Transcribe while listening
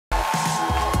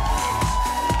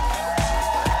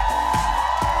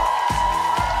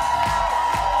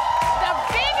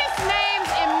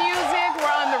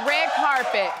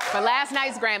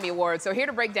tonight's Grammy Awards. So here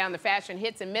to break down the fashion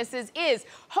hits and misses is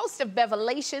host of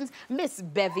Bevelations, Miss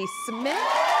Bevy Smith.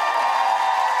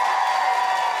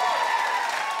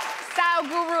 Style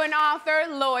guru and author,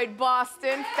 Lloyd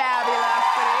Boston, fabulous.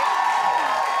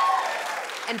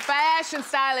 And fashion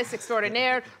stylist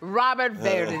extraordinaire, Robert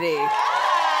Verdi.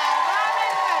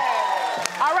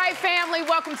 All right, family,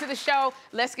 welcome to the show.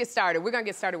 Let's get started. We're gonna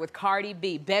get started with Cardi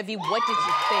B. Bevy, what did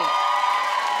you think?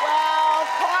 Well,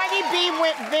 Cardi B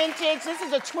went vintage. This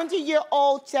is a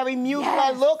 20-year-old Sherri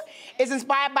Shepherd look. It's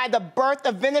inspired by the birth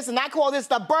of Venice, and I call this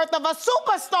the birth of a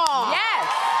superstar. Yes.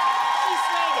 She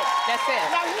slayed it. That's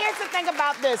it. Now, here's the thing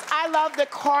about this. I love that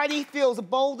Cardi feels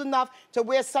bold enough to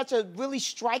wear such a really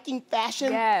striking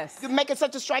fashion. Yes. Making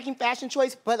such a striking fashion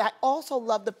choice, but I also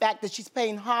love the fact that she's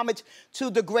paying homage to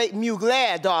the great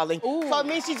Mugler, darling. Ooh. So it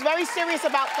means she's very serious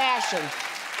about fashion.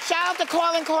 Shout out to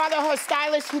Carlin Carter, her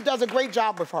stylist, who does a great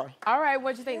job with her. All right,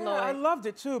 what'd you think, Lloyd? I loved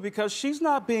it, too, because she's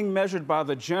not being measured by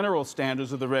the general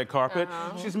standards of the red carpet.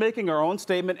 She's making her own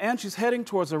statement, and she's heading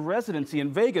towards a residency in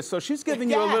Vegas. So she's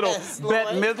giving you a little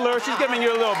Bette Midler. She's giving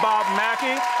you a little Bob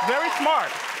Mackie. Very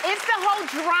smart. It's the whole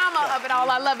drama of it all.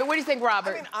 I love it. What do you think,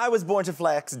 Robert? I mean, I was born to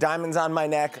flex, diamonds on my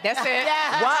neck. That's it.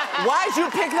 Why'd you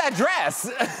pick that dress?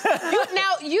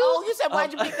 You said,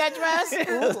 why'd you pick that dress?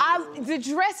 The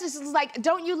dress is like,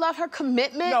 don't you love her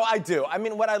commitment? No, I do. I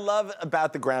mean, what I love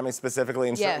about the Grammy specifically,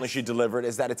 and certainly she delivered,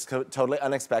 is that it's totally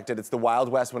unexpected. It's the Wild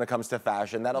West when it comes to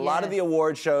fashion. That a lot of the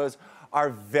award shows are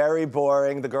very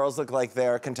boring. The girls look like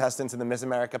they're contestants in the Miss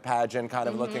America pageant, kind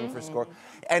of looking for score.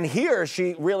 And here,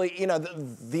 she really, you know,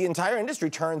 the entire industry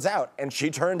turns out, and she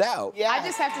turned out. I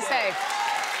just have to say,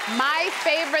 my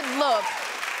favorite look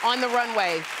on the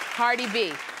runway, Cardi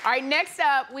B. All right, next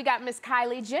up, we got Miss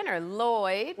Kylie Jenner.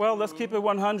 Lloyd. Well, let's keep it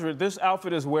 100. This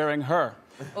outfit is wearing her.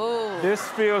 Ooh. This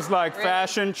feels like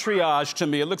fashion triage to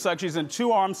me. It looks like she's in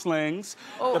 2 arm slings.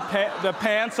 The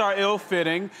pants are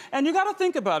ill-fitting. And you gotta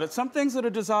think about it. Some things that are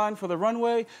designed for the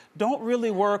runway don't really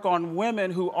work on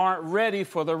women who aren't ready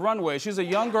for the runway. She's a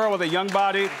young girl with a young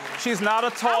body. She's not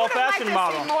a tall fashion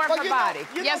model. I would like to see more of her body.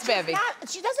 Yes, Bevy.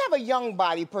 She doesn't have a young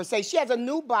body, per se. She has a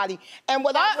new body. And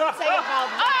what I would say about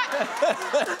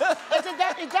that is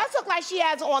that it does look like she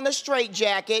has on a straight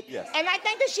jacket. Yes. And I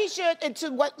think that she should, and to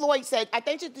what Lloyd said, I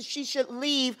think that she should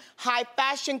leave high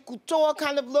fashion couture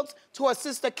kind of looks to her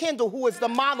sister Kendall, who is the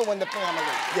model in the family.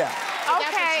 Yeah. And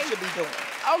that's what she should be doing.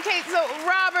 Okay, so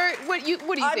Robert, what do you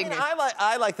think? Mean,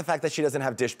 I like the fact that she doesn't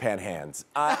have dishpan hands.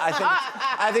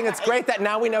 I think it's great that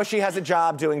now we know she has a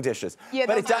job doing dishes. Yeah,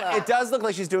 but it does look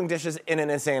like she's doing dishes in an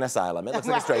insane asylum. It looks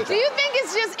like a straight job. Do you think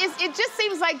it just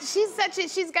seems like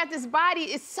she's got this body,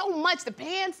 it's so much, the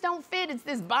pants don't fit, it's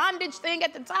this bondage thing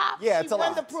at the top. Yeah, it's a lot. She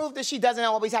wanted to prove that she doesn't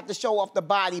always have to show off the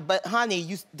body, but honey,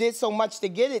 you did so much to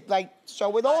get it, like,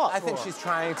 show it off. I think she's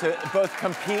trying to both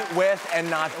compete with and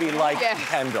not be like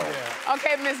Kendall. Yeah.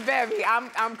 Okay, Miss Bevy,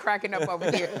 I'm cracking up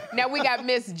over here. Now we got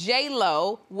Miss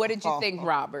J-Lo. What did you think,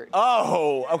 Robert?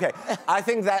 Oh, okay. I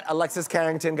think that Alexis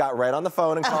Carrington got right on the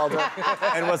phone and called her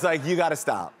and was like, you gotta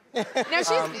stop. Now,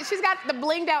 she's got the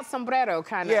blinged out sombrero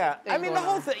kind of Yeah, thing I mean, the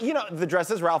whole thing, you know, the dress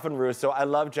is Ralph and Russo. I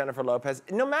love Jennifer Lopez.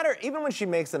 No matter, even when she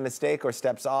makes a mistake or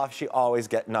steps off, she always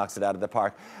knocks it out of the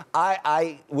park.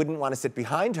 I wouldn't want to sit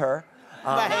behind her.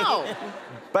 No.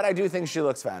 But I do think she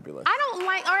looks fabulous. I don't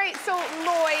like, all right, so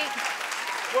Lloyd.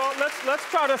 Well, let's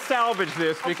try to salvage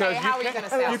this because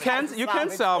you can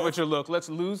salvage a look. Let's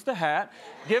lose the hat.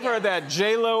 Give her that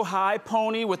J-Lo high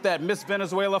pony with that Miss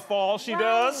Venezuela fall she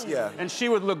does. Yeah. And she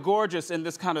would look gorgeous in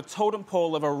this kind of totem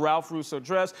pole of a Ralph Russo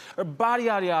dress. Her body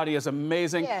is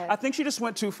amazing. Yes. I think she just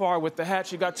went too far with the hat.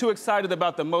 She got too excited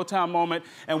about the Motown moment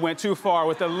and went too far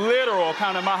with the literal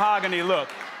kind of mahogany look.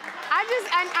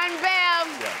 I'm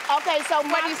Bev. Okay, so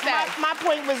what do you say? My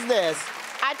point was this.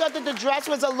 I thought that the dress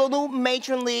was a little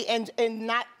matronly and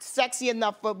not sexy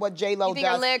enough for what J-Lo does. You think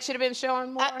her leg should have been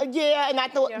showing more? Yeah, and I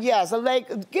thought, yes, a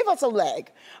leg. Give us a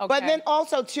leg. Okay. But then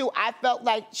also, too, I felt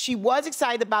like she was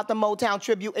excited about the Motown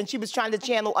tribute, and she was trying to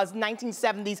channel a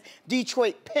 1970s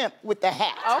Detroit pimp with the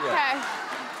hat. Okay.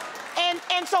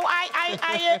 And so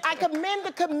I commend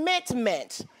the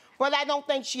commitment. But I don't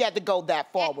think she had to go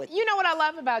that far with it. You know what I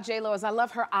love about J-Lo is I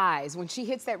love her eyes. When she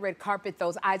hits that red carpet,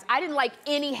 those eyes. I didn't like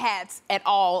any hats at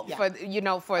all for the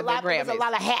Grammys. There's a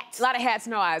lot of hats. A lot of hats,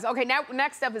 no eyes. Okay, now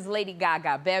next up is Lady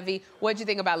Gaga. Bevy, what'd you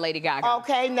think about Lady Gaga?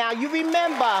 Okay, now you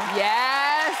remember.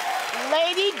 Yes.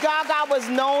 Lady Gaga was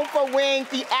known for wearing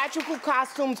theatrical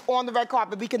costumes on the red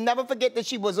carpet. We can never forget that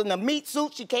she was in a meat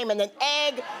suit. She came in an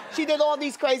egg. She did all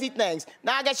these crazy things.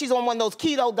 Now I guess she's on one of those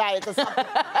keto diets or something.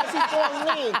 She's going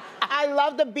lean. I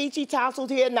love the beachy tousled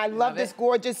hair, and I love this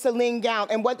gorgeous Celine gown.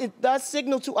 And what it does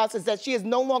signal to us is that she is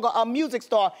no longer a music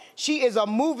star. She is a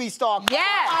movie star.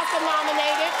 Yes. Oscar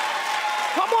nominated.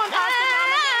 Come on, Oscar nominated.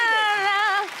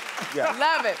 Yeah.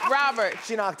 Love it. Robert.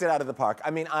 She knocked it out of the park. I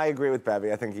mean, I agree with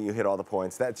Bevy. I think you hit all the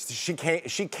points. That she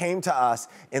came to us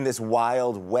in this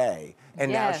wild way,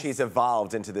 and now she's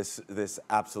evolved into this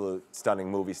absolute stunning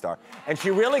movie star. And she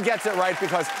really gets it right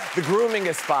because the grooming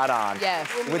is spot on. Yes.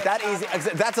 With that easy,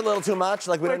 that's a little too much.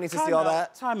 Like we don't need to see all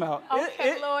that. Time out.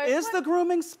 Okay, Lloyd, is the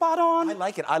grooming spot on? I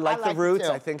like it. I like the roots.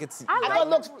 I think it's. I thought it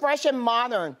looks fresh and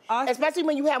modern, especially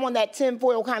when you have on that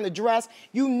tinfoil kind of dress.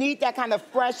 You need that kind of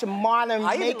fresh, modern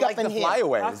makeup like and the hair.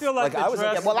 flyaways. I feel like the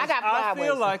dress. Well, I got flyaways. I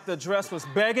feel like the dress was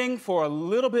begging for a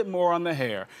little bit more on the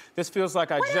hair. This feels like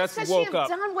I just woke up. What else could she have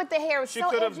done with the hair? She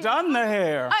could have done the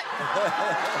hair.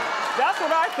 That's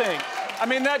what I think. I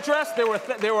mean, that dress, there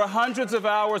were hundreds of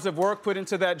hours of work put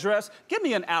into that dress. Give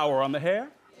me an hour on the hair.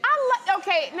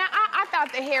 Okay, now I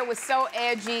thought the hair was so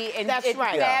edgy and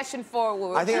fashion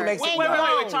forward. I think it makes it. Wait,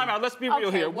 time out. Let's be real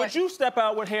here. Would you step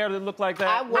out with hair that looked like that?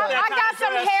 I would. I got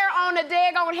some hair on a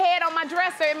daggone head on my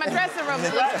dresser in my dressing room.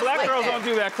 Black girls don't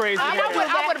do that crazy hair.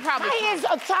 I would have probably. My hair's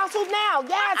tousled now.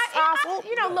 Yes, tousled.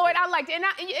 You know, Lloyd, I liked it. And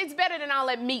it's better than all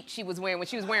that meat she was wearing when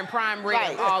she was wearing prime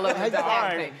rib all over the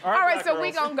thing. All right, so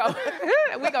we're going to go.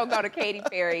 We're going to go to Katy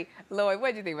Perry. Lloyd,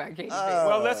 what do you think about Katy Perry?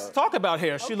 Well, let's talk about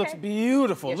hair. She looks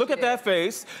beautiful. Look at that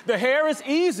face. The hair is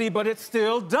easy, but it's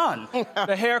still done.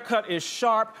 The haircut is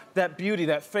sharp, that beauty,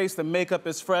 that face, the makeup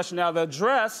is fresh. Now, the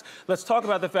dress, let's talk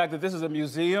about the fact that this is a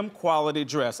museum quality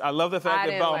dress. I love the fact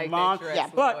that Belmont,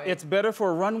 but it's better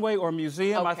for a runway or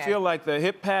museum. I feel like the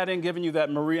hip padding, giving you that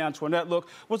Marie Antoinette look,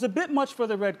 was a bit much for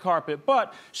the red carpet,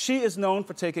 but she is known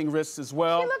for taking risks as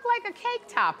well. She looked like a cake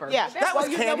topper. Yeah, that was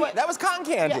candy. That was cotton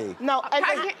candy. Yeah. No,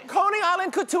 Coney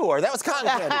Island Couture. That was cotton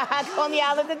candy. Coney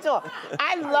Island Couture.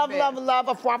 I love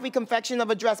a frothy confection of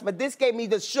a dress, but this gave me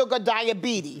the sugar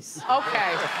diabetes.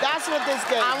 Okay. That's what this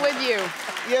gave me. I'm with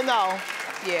you. You know.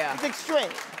 Yeah. It's extreme.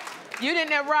 You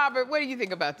didn't have Robert. What do you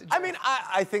think about the dress? I mean,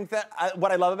 I think that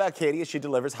what I love about Katy is she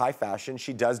delivers high fashion.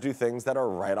 She does do things that are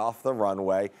right off the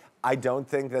runway. I don't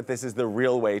think that this is the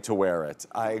real way to wear it.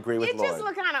 I agree with Lloyd. It just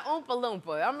looked kind of oompa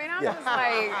loompa. I mean, I'm just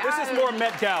like... This is more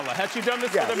Met Gala. Had she done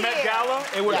this for the Met Gala,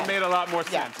 it would have made a lot more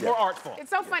sense. More artful. It's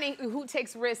so funny who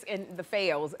takes risks in the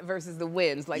fails versus the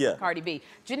wins, like Cardi B.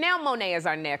 Janelle Monáe is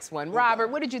our next one. Robert,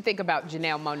 what did you think about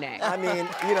Janelle Monáe? I mean,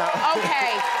 you know...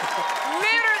 Okay.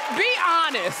 Be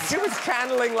honest. She was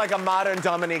channeling like a modern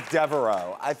Dominique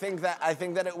Devereaux. I think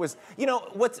that it was... You know,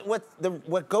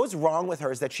 what goes wrong with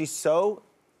her is that she's so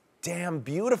damn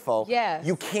beautiful. Yes.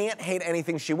 You can't hate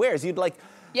anything she wears. You'd like...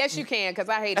 Yes, you can, because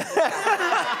I hate it.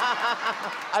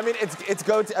 I mean, it's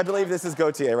Gaultier. I believe this is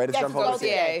Gaultier, right? It's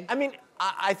Gaultier. I mean,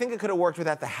 I think it could have worked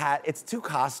without the hat. It's too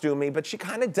costumey, but she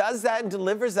kind of does that and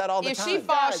delivers that all the time. If she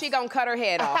falls, she gonna cut her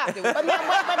head off. But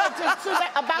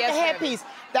about the headpiece,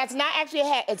 that's not actually a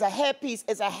hat. It's a headpiece.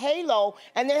 It's a halo,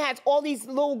 and then it has all these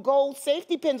little gold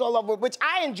safety pins all over it, which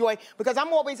I enjoy because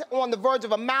I'm always on the verge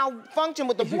of a malfunction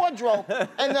with the wardrobe,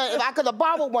 and if I could have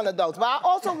borrowed one of those. But I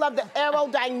also love the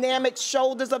aerodynamic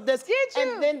shoulders of this. Did you?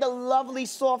 And then the lovely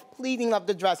soft pleating of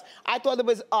the dress. I thought it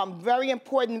was a very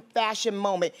important fashion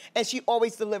moment, and she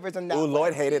always delivers in that way.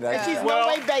 Lloyd hated that. And she's no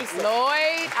way basic.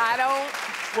 Lloyd, I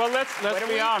don't... Well, let's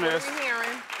be honest. What are we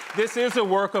hearing? This is a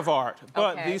work of art,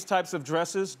 but these types of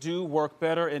dresses do work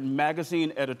better in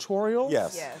magazine editorials.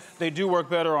 Yes. They do work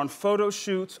better on photo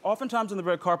shoots. Oftentimes on the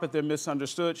red carpet, they're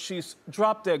misunderstood. She's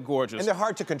drop dead gorgeous. And they're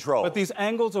hard to control. But these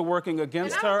angles are working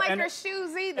against her. And I don't like her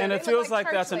shoes either. And it feels like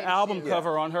that's an album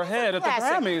cover on her head at the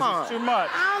Grammys. It's too much.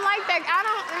 I don't like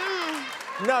that.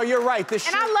 No, you're right.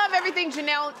 And I love everything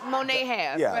Janelle Monáe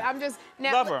has. Yeah. But I'm just...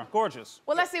 Now, love her. Gorgeous.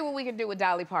 Well, let's see what we can do with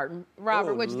Dolly Parton.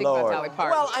 Robert, what do you think about Dolly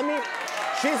Parton? Well, I mean,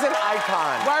 she's an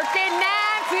icon. Working 9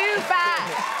 to 5.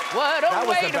 What a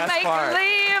way to make a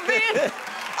living.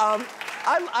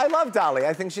 I love Dolly.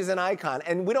 I think she's an icon.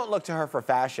 And we don't look to her for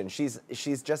fashion. She's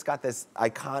just got this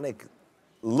iconic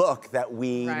look that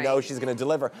we know she's going to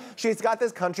deliver. She's got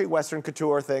this country western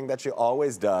couture thing that she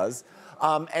always does.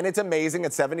 And it's amazing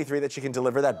at 73 that she can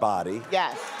deliver that body.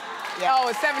 Yes. Oh,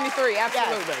 it's 73,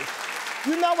 absolutely. Yes.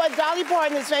 You know what Dolly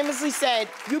Parton has famously said,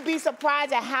 you'd be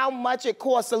surprised at how much it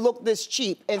costs to look this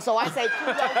cheap. And so I say,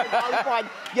 kudos to Dolly Parton.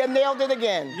 You nailed it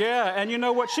again. Yeah, and you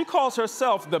know what? She calls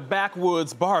herself the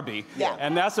backwoods Barbie. Yeah.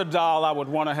 And that's a doll I would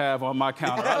want to have on my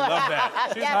counter. I love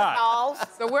that. She's hot.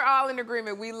 So we're all in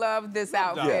agreement. We love this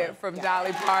outfit from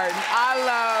Dolly Parton.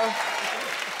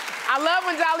 I I love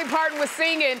when Dolly Parton was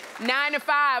singing 9 to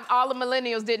 5. All the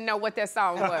millennials didn't know what that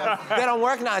song was. They don't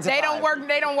work 9 to 5.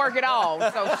 They don't work at all,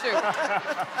 so shoot.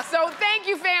 So thank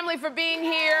you, family, for being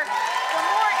here. For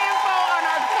more info on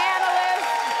our panelists,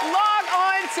 log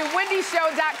on to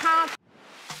wendyshow.com.